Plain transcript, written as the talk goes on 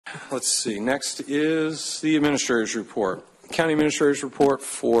Let's see. Next is the Administrator's Report. County Administrator's Report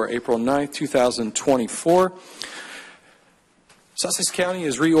for April 9th, 2024. Sussex County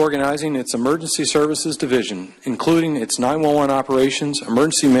is reorganizing its Emergency Services Division, including its 911 operations,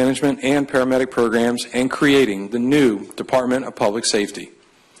 emergency management, and paramedic programs, and creating the new Department of Public Safety.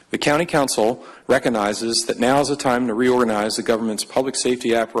 The County Council recognizes that now is the time to reorganize the government's public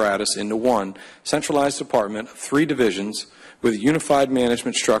safety apparatus into one centralized department of 3 divisions with a unified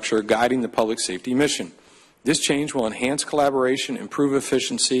management structure guiding the public safety mission. This change will enhance collaboration, improve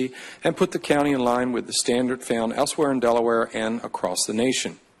efficiency, and put the county in line with the standard found elsewhere in Delaware and across the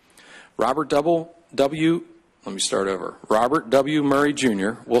nation. Robert W. Murray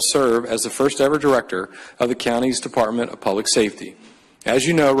Jr. will serve as the first ever director of the county's Department of Public Safety. As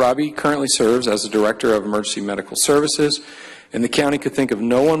you know, Robbie currently serves as the Director of Emergency Medical Services, and the county could think of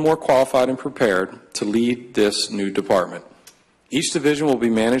no one more qualified and prepared to lead this new department. Each division will be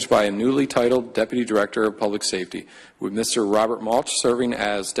managed by a newly titled Deputy Director of Public Safety, with Mr. Robert Malch serving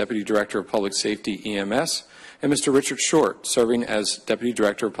as Deputy Director of Public Safety EMS, and Mr. Richard Short serving as Deputy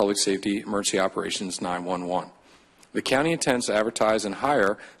Director of Public Safety Emergency Operations 911. The county intends to advertise and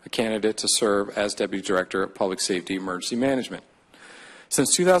hire a candidate to serve as Deputy Director of Public Safety Emergency Management.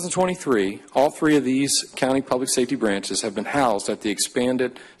 Since 2023, all 3 of these county public safety branches have been housed at the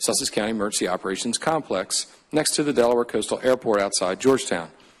expanded Sussex County Emergency Operations Complex next to the Delaware Coastal Airport outside Georgetown.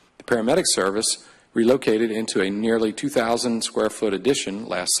 The Paramedic Service relocated into a nearly 2,000 square foot addition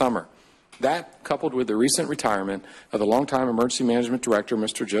last summer. That, coupled with the recent retirement of the longtime Emergency Management Director,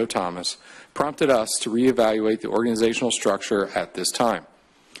 Mr. Joe Thomas, prompted us to reevaluate the organizational structure at this time.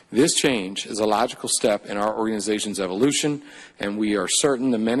 This change is a logical step in our organization's evolution, and we are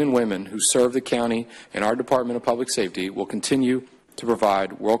certain the men and women who serve the county and our Department of Public Safety will continue to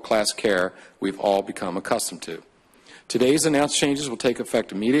provide world-class care we've all become accustomed to. Today's announced changes will take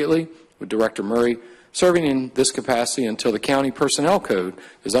effect immediately, with Director Murray serving in this capacity until the County Personnel Code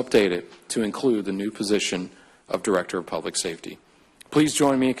is updated to include the new position of Director of Public Safety. Please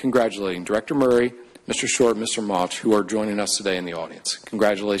join me in congratulating Director Murray, Mr. Short, and Mr. Malch, who are joining us today in the audience.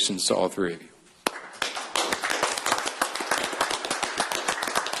 Congratulations to all 3 of you.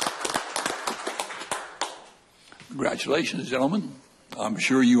 Congratulations, gentlemen. I'm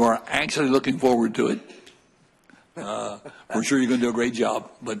sure you are actually looking forward to it. We're sure you're going to do a great job,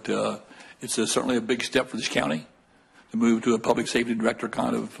 but it's certainly a big step for this county to move to a public safety director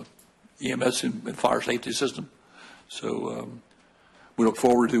kind of EMS and fire safety system. So we look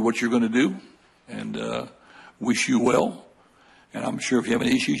forward to what you're going to do and wish you well. And I'm sure if you have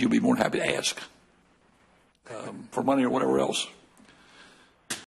any issues, you'll be more than happy to ask for money or whatever else.